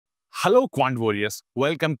Hello, Quant Warriors.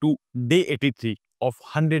 Welcome to day 83 of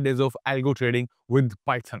 100 days of algo trading with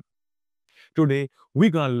Python. Today, we're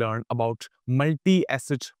going to learn about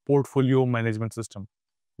multi-asset portfolio management system.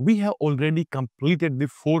 We have already completed the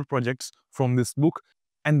 4 projects from this book,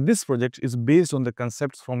 and this project is based on the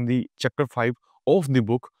concepts from the chapter 5 of the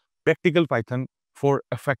book, Practical Python for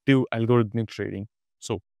Effective Algorithmic Trading.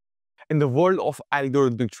 So, in the world of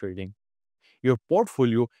algorithmic trading, your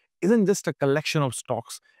portfolio isn't just a collection of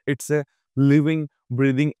stocks, it's a living,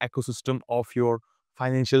 breathing ecosystem of your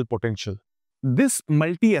financial potential. This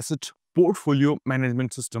multi asset portfolio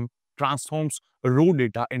management system transforms raw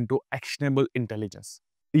data into actionable intelligence.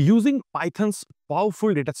 Using Python's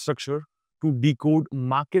powerful data structure to decode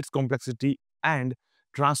markets complexity and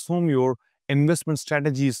transform your investment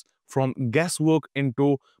strategies from guesswork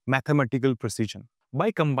into mathematical precision.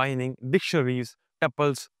 By combining dictionaries,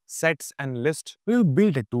 tuples, sets, and lists, we'll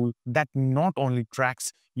build a tool that not only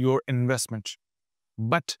tracks your investment,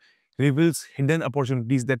 but reveals hidden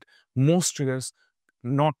opportunities that most traders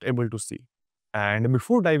not able to see. And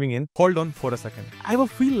before diving in, hold on for a second. I ever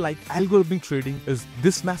feel like algorithmic trading is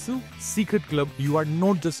this massive secret club you are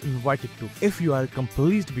not just invited to. If you are a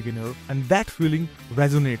complete beginner and that feeling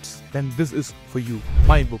resonates, then this is for you.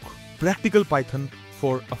 My book, Practical Python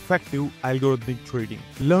for Effective Algorithmic Trading.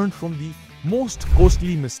 Learn from the most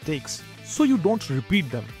costly mistakes so you don't repeat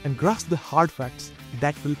them and grasp the hard facts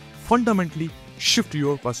that will fundamentally shift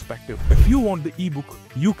your perspective. If you want the ebook,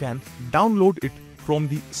 you can download it from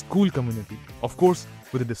the school community, of course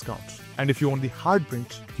with a discount. And if you want the hard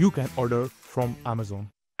print, you can order from Amazon.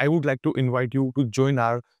 I would like to invite you to join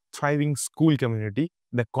our thriving school community,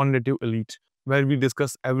 the Quantitative Elite, where we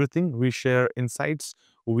discuss everything, we share insights,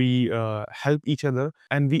 we help each other,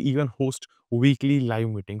 and we even host weekly live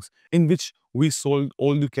meetings in which we solve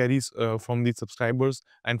all the queries from the subscribers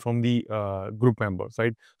and from the group members,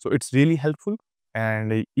 right? So it's really helpful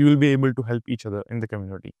and you will be able to help each other in the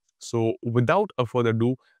community. So without a further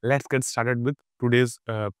ado, let's get started with today's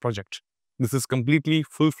project. This is completely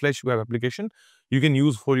full-fledged web application you can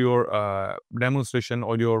use for your demonstration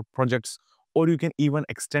or your projects, or you can even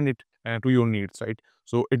extend it to your needs, right?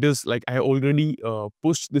 So it is like I already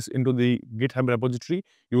pushed this into the GitHub repository.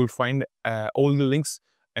 You will find all the links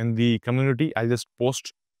in the community. I'll just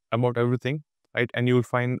post about everything, right? And you will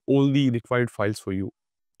find all the required files for you.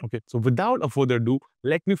 Okay, so without a further ado,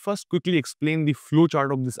 let me first quickly explain the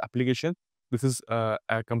flowchart of this application. This is a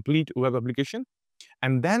complete web application.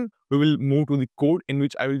 And then we will move to the code, in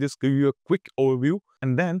which I will just give you a quick overview.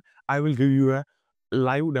 And then I will give you a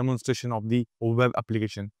live demonstration of the web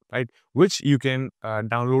application, right? Which you can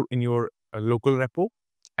download in your local repo,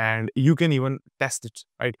 and you can even test it,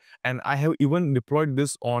 right? And I have even deployed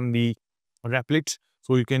this on the Replit,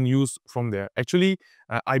 so you can use from there. Actually,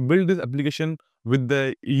 I built this application with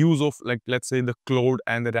the use of, like, let's say the cloud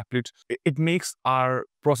and the Replit. It makes our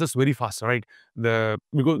process very faster, right?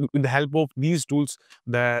 Because with the help of these tools,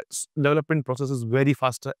 the development process is very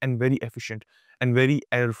faster and very efficient and very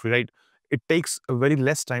error free, right? It takes a very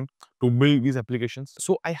less time to build these applications.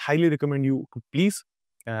 So I highly recommend you to please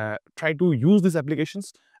try to use these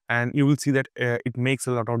applications, and you will see that it makes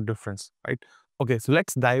a lot of difference, right? Okay, so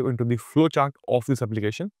let's dive into the flowchart of this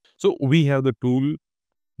application. So we have the tool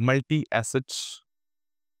multi-assets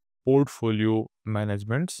portfolio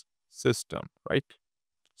management system, right?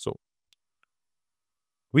 So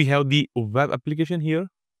we have the web application here,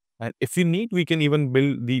 and if you need, we can even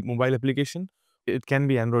build the mobile application. It can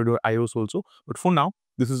be Android or iOS also, but for now,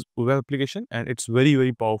 this is web application and it's very,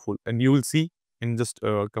 very powerful. And you will see in just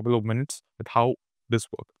a couple of minutes that how this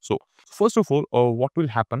works. So first of all, what will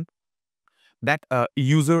happen that a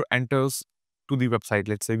user enters to the website.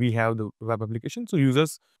 Let's say we have the web application, so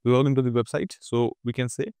users log into the website. So we can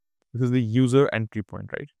say this is the user entry point,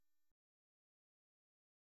 right?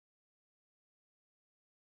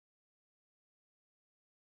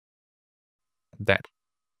 That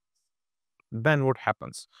then what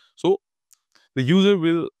happens? So the user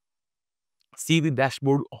will see the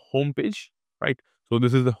dashboard homepage, right? So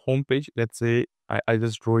this is the homepage. Let's say I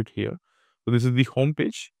just draw it here. So this is the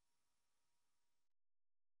homepage.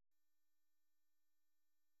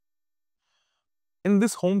 In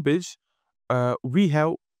this homepage, we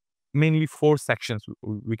have mainly 4 sections,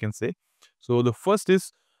 we can say. So the first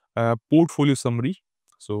is portfolio summary.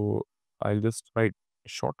 So I'll just write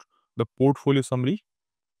short the portfolio summary,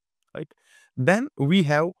 right? Then we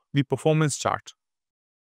have the performance chart.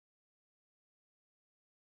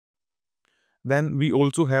 Then we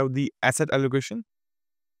also have the asset allocation,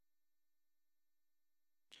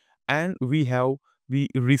 and we have the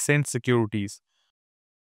recent securities.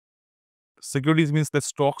 Securities means the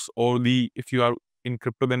stocks, or the, if you are in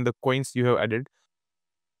crypto than the coins you have added.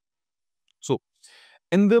 So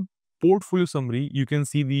in the portfolio summary, you can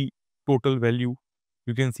see the total value,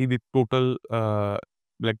 you can see the total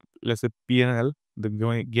like let's say P&L,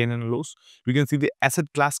 the gain and loss. You can see the asset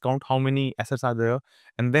class count, how many assets are there,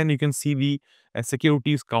 and then you can see the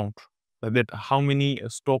securities count, that how many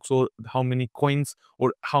stocks or how many coins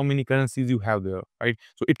or how many currencies you have there, right?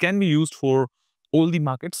 So it can be used for all the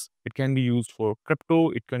markets. It can be used for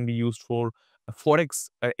crypto. It can be used for forex.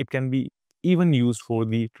 It can be even used for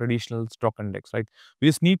the traditional stock index, right? We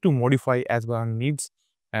just need to modify as per our needs.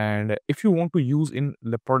 And if you want to use in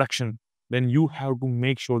the production, then you have to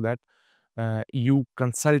make sure that you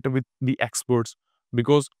consult with the experts,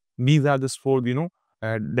 because these are just for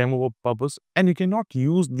demo purpose, and you cannot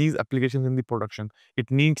use these applications in the production. It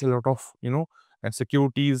needs a lot of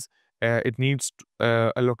securities. It needs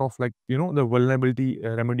a lot of the vulnerability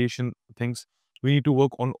remediation things. We need to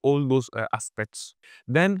work on all those aspects.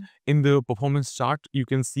 Then in the performance chart, you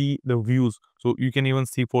can see the views. So you can even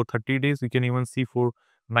see for 30 days, you can even see for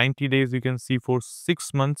 90 days, you can see for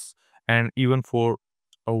 6 months, and even for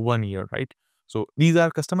 1 year, right? So these are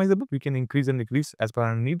customizable. We can increase and decrease as per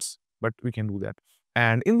our needs, but we can do that.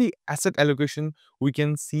 And in the asset allocation, we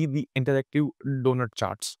can see the interactive donut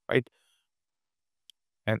charts, right?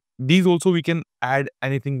 And these also we can add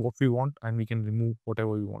anything what we want, and we can remove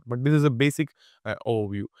whatever we want. But this is a basic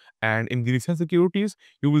overview. And in the recent securities,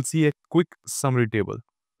 you will see a quick summary table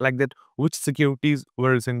like that, which securities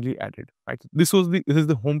were recently added, right? This is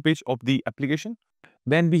the home page of the application.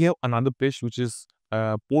 Then we have another page which is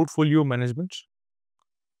portfolio management.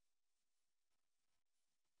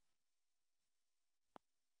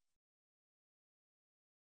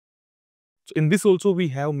 So in this also we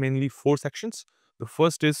have mainly 4 sections. The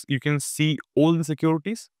first is you can see all the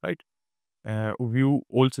securities, right? View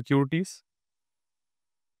all securities.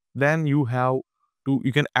 Then you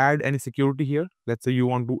can add any security here. Let's say you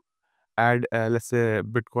want to add let's say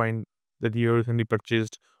Bitcoin that you recently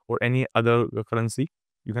purchased, or any other currency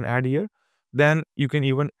you can add here. Then you can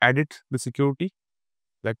even edit the security.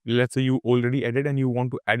 Like let's say you already added and you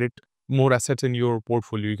want to edit more assets in your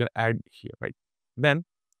portfolio, you can add here, right? Then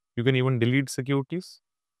you can even delete securities,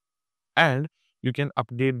 and you can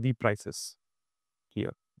update the prices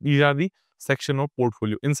here. These are the section of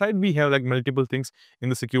portfolio. Inside we have like multiple things. In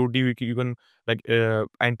the security, you can like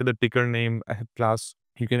enter the ticker name, class.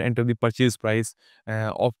 You can enter the purchase price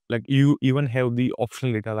of, like, you even have the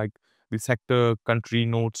optional data like the sector, country,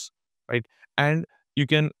 notes, right? And you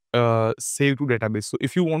can save to database. So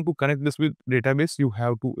if you want to connect this with database, you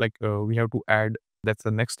have to we have to add. That's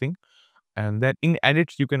the next thing. And then in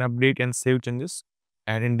edit, you can update and save changes,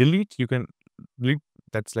 and in delete you can delete.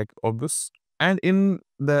 That's like obvious. And in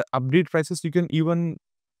the update prices, you can even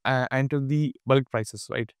enter the bulk prices,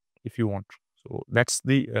 right, if you want. So that's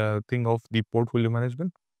the thing of the portfolio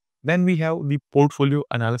management. Then we have the portfolio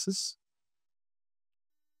analysis.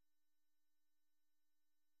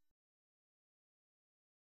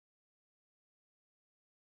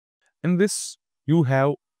 In this, you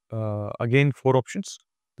have again 4 options.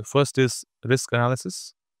 The first is risk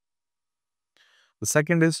analysis. The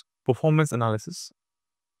second is performance analysis.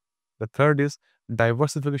 The third is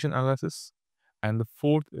diversification analysis. And the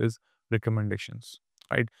fourth is recommendations,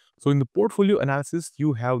 right? So in the portfolio analysis,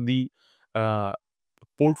 you have the uh,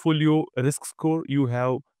 portfolio risk score, you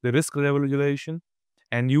have the risk level evaluation,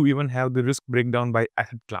 and you even have the risk breakdown by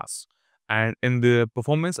asset class. And in the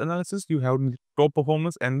performance analysis, you have the top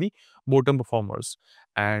performers and the bottom performers.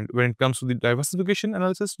 And when it comes to the diversification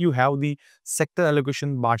analysis, you have the sector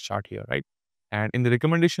allocation bar chart here, right? And in the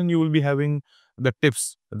recommendation, you will be having the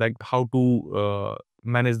tips like how to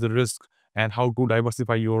manage the risk and how to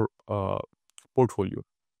diversify your portfolio.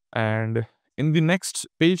 And in the next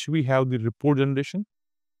page, we have the report generation.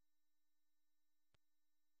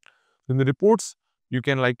 In the reports, you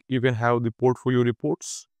can have the portfolio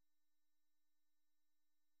reports,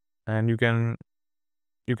 and you can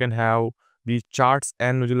have the charts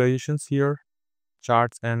and visualizations here,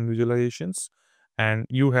 charts and visualizations, and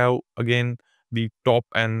you have again the top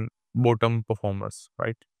and bottom performers,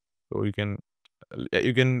 right? So you can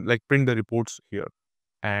like print the reports here.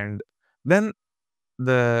 And then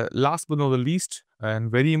the last but not the least, and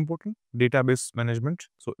very important, database management.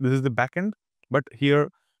 So this is the backend, but here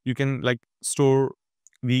you can like store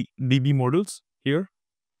the DB models here.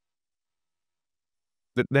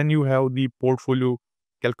 Then you have the portfolio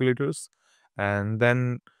calculators, and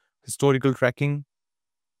then historical tracking,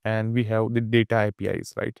 and we have the data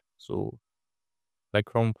APIs, right? So like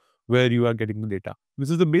from where you are getting the data. This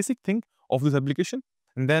is the basic thing of this application.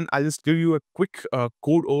 And then I'll just give you a quick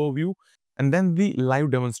code overview, and then the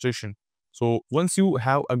live demonstration. So once you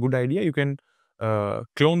have a good idea, you can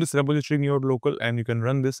clone this repository in your local, and you can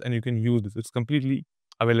run this and you can use this. It's completely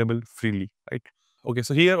available freely, right? Okay,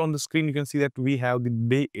 so here on the screen, you can see that we have the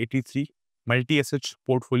day 83 multi-asset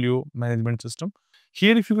portfolio management system.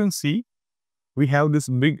 Here, if you can see, we have this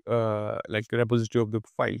big like repository of the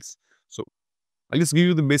files. So I'll just give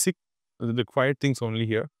you the basic the required things only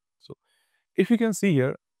here. So if you can see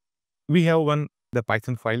here, we have one the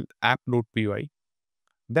Python file app.py.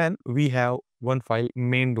 Then we have one file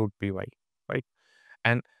main.py, right?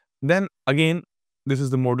 And then again, this is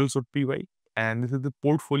the models.py, and this is the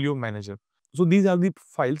portfolio manager. So these are the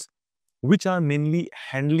files which are mainly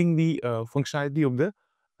handling the functionality of the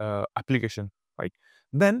application, right?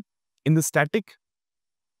 Then in the static,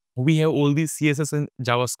 we have all these CSS and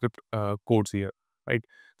JavaScript codes here, right?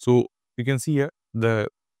 So you can see here the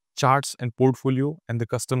charts and portfolio and the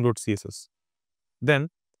custom.css. Then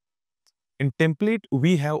in template,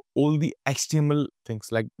 we have all the HTML things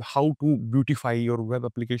like how to beautify your web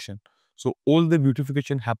application. So all the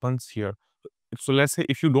beautification happens here. So let's say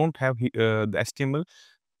if you don't have the HTML,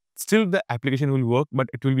 still the application will work, but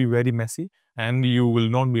it will be very messy and you will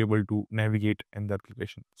not be able to navigate in the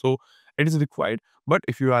application. So it is required. But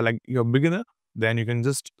if you are like you're a beginner, then you can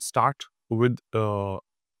just start with the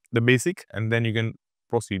basic and then you can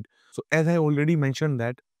proceed. So as I already mentioned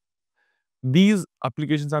that these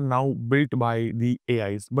applications are now built by the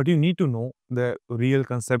AIs, but you need to know the real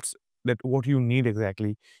concepts that what you need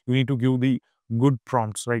exactly. You need to give the good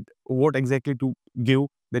prompts, right? What exactly to give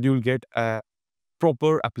that you will get a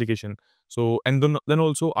proper application. So and then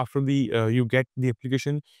also after the you get the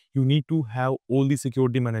application, you need to have all the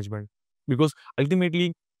security management, because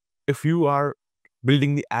ultimately if you are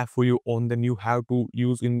building the app for your own, then you have to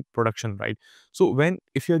use in production, right? So when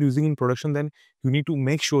if you are using in production, then you need to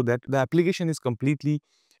make sure that the application is completely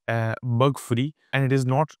bug free, and it is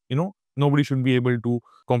not, nobody should be able to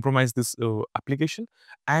compromise this application.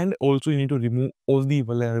 And also you need to remove all the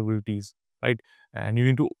vulnerabilities, right? And you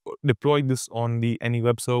need to deploy this on the any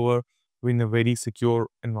web server in a very secure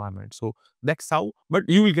environment. So that's how, but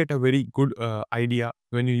you will get a very good idea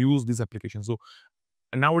when you use this application. So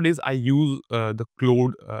nowadays I use the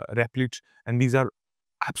Claude, Replit, and these are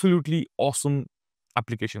absolutely awesome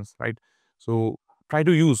applications, right? So try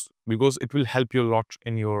to use, because it will help you a lot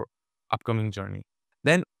in your upcoming journey.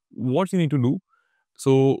 Then what you need to do,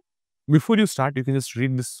 so before you start, you can just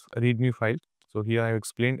read this readme file. So here I have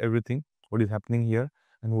explained everything, what is happening here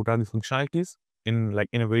and what are the functionalities in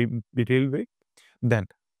a very detailed way. Then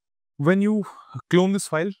when you clone this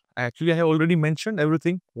file, actually I have already mentioned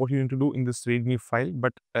everything what you need to do in this readme file,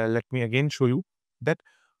 but let me again show you that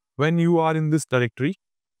when you are in this directory,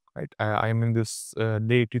 right? I am in this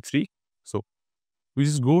day 83. So we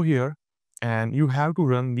just go here and you have to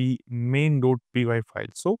run the main.py file.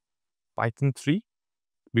 So Python 3,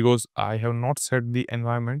 because I have not set the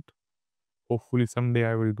environment. Hopefully someday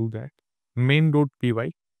I will do that.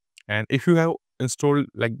 Main.py. And if you have installed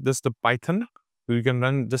like just the Python, you can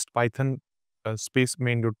run just Python space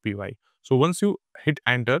main.py. So once you hit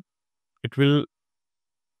enter, it will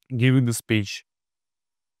give you this page.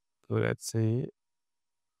 So let's say,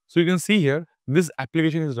 so you can see here, this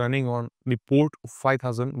application is running on the port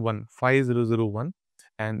 5001,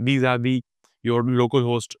 and these are the your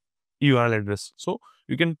localhost URL address. So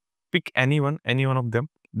you can pick any one of them.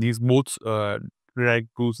 These both redirect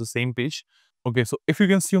to the same page. Okay, so if you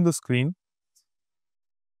can see on the screen,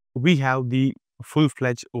 we have the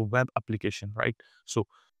full-fledged web application, right? So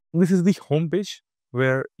this is the home page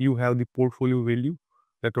where you have the portfolio value,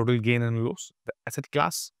 the total gain and loss, the asset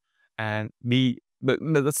class, and the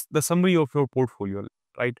summary of your portfolio,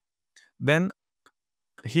 right? Then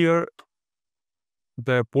here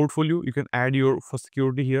the portfolio, you can add your first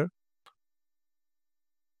security here,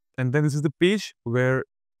 and then this is the page where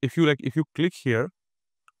if you click here,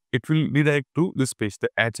 it will redirect to this page, the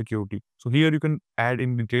add security. So here you can add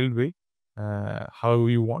in detailed way how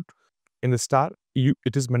you want. In the star,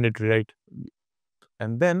 it is mandatory, right?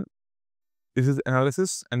 And then this is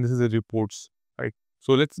analysis and this is the reports, right?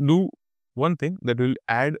 So let's do one thing that will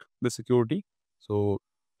add the security. So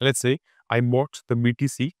let's say I bought the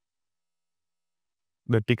BTC,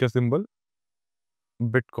 the ticker symbol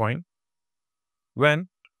Bitcoin, when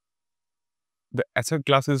the asset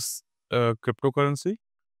class is cryptocurrency.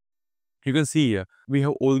 You can see here we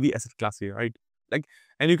have all the asset class here, right? Like,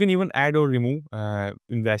 and you can even add or remove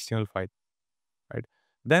in the HTML file, right?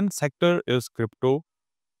 Then sector is crypto,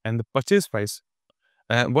 and the purchase price.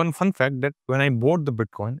 One fun fact that when I bought the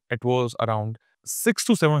Bitcoin, it was around $600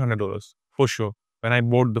 to $700 for sure when I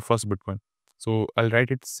bought the first Bitcoin. So I'll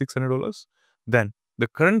write it $600. Then the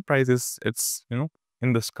current price is it's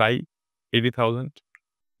in the sky. 80,000.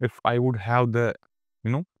 If I would have the,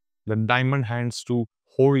 you know, the diamond hands to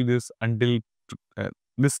hold this until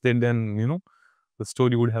this day, then, the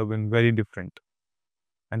story would have been very different.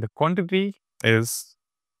 And the quantity is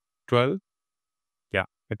 12. Yeah,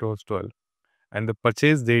 it was 12. And the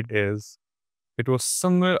purchase date is, it was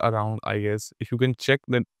somewhere around, I guess, if you can check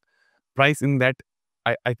the price in that,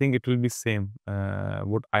 I think it will be same,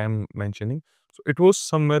 what I am mentioning. So it was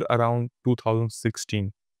somewhere around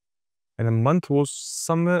 2016. And the month was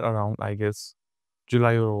somewhere around, I guess,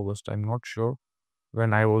 July or August. I'm not sure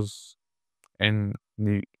when I was in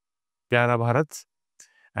the Pyara Bharat.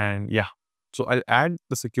 And yeah, so I'll add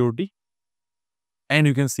the security. And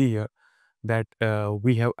you can see here that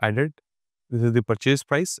we have added, this is the purchase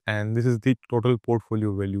price and this is the total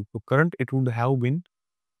portfolio value. So current, it would have been,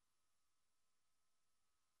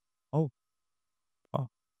 oh, oh,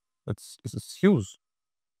 this is huge.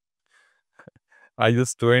 I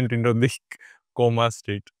just went into the coma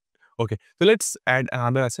state. Okay, so let's add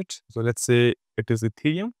another asset. So let's say it is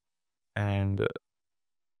Ethereum, and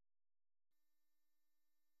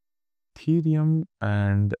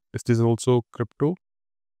it is also crypto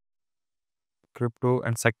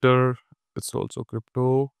and sector. It's also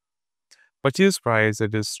crypto. Purchase price,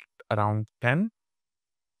 it is around 10,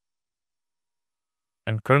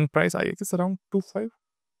 and current price, I guess, around 25.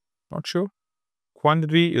 Not sure.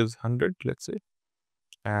 Quantity is 100, let's say,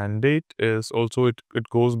 and date is also, it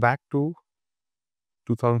goes back to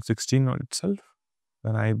 2016 on itself,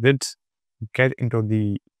 when I did get into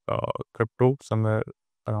the crypto somewhere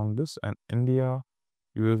around this. And India,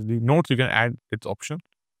 USD notes, you can add, its option.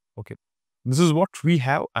 Okay, this is what we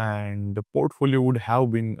have, and the portfolio would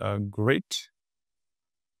have been great.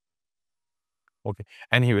 Okay,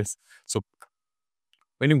 anyways, so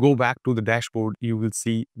when you go back to the dashboard, you will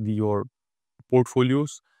see your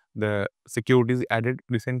portfolios, the securities added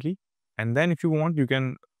recently, and then if you want, you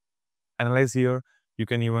can analyze here. You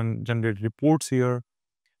can even generate reports here,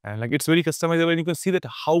 and like, it's very customizable, and you can see that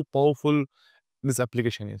how powerful this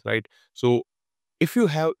application is, right? So if you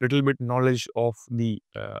have little bit knowledge of the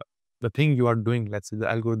thing you are doing, let's say the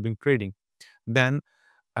algorithmic trading, then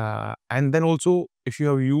and then also if you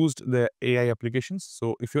have used the AI applications,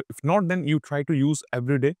 so if not, then you try to use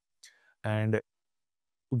every day. And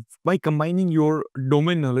by combining your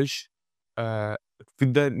domain knowledge uh,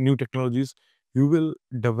 with the new technologies, you will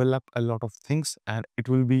develop a lot of things, and it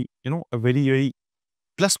will be, a very, very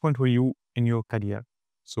plus point for you in your career.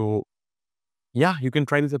 So yeah, you can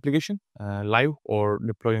try this application live or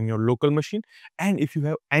deploy on your local machine. And if you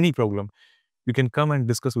have any problem, you can come and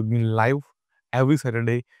discuss with me live every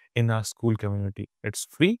Saturday in our school community. It's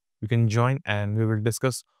free. You can join and we will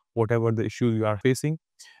discuss whatever the issues you are facing.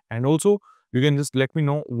 And also, you can just let me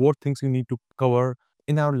know what things you need to cover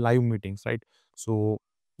in our live meetings, right? So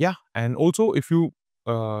yeah, and also if you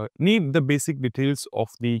need the basic details of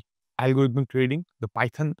the algorithmic trading, the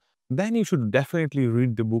Python, then you should definitely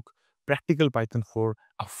read the book Practical Python for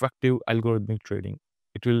Effective Algorithmic Trading.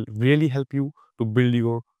 It will really help you to build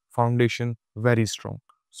your foundation very strong.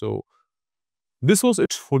 So this was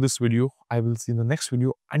it for this video. I will see you in the next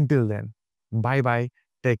video. Until then, bye bye,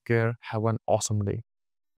 take care, have an awesome day.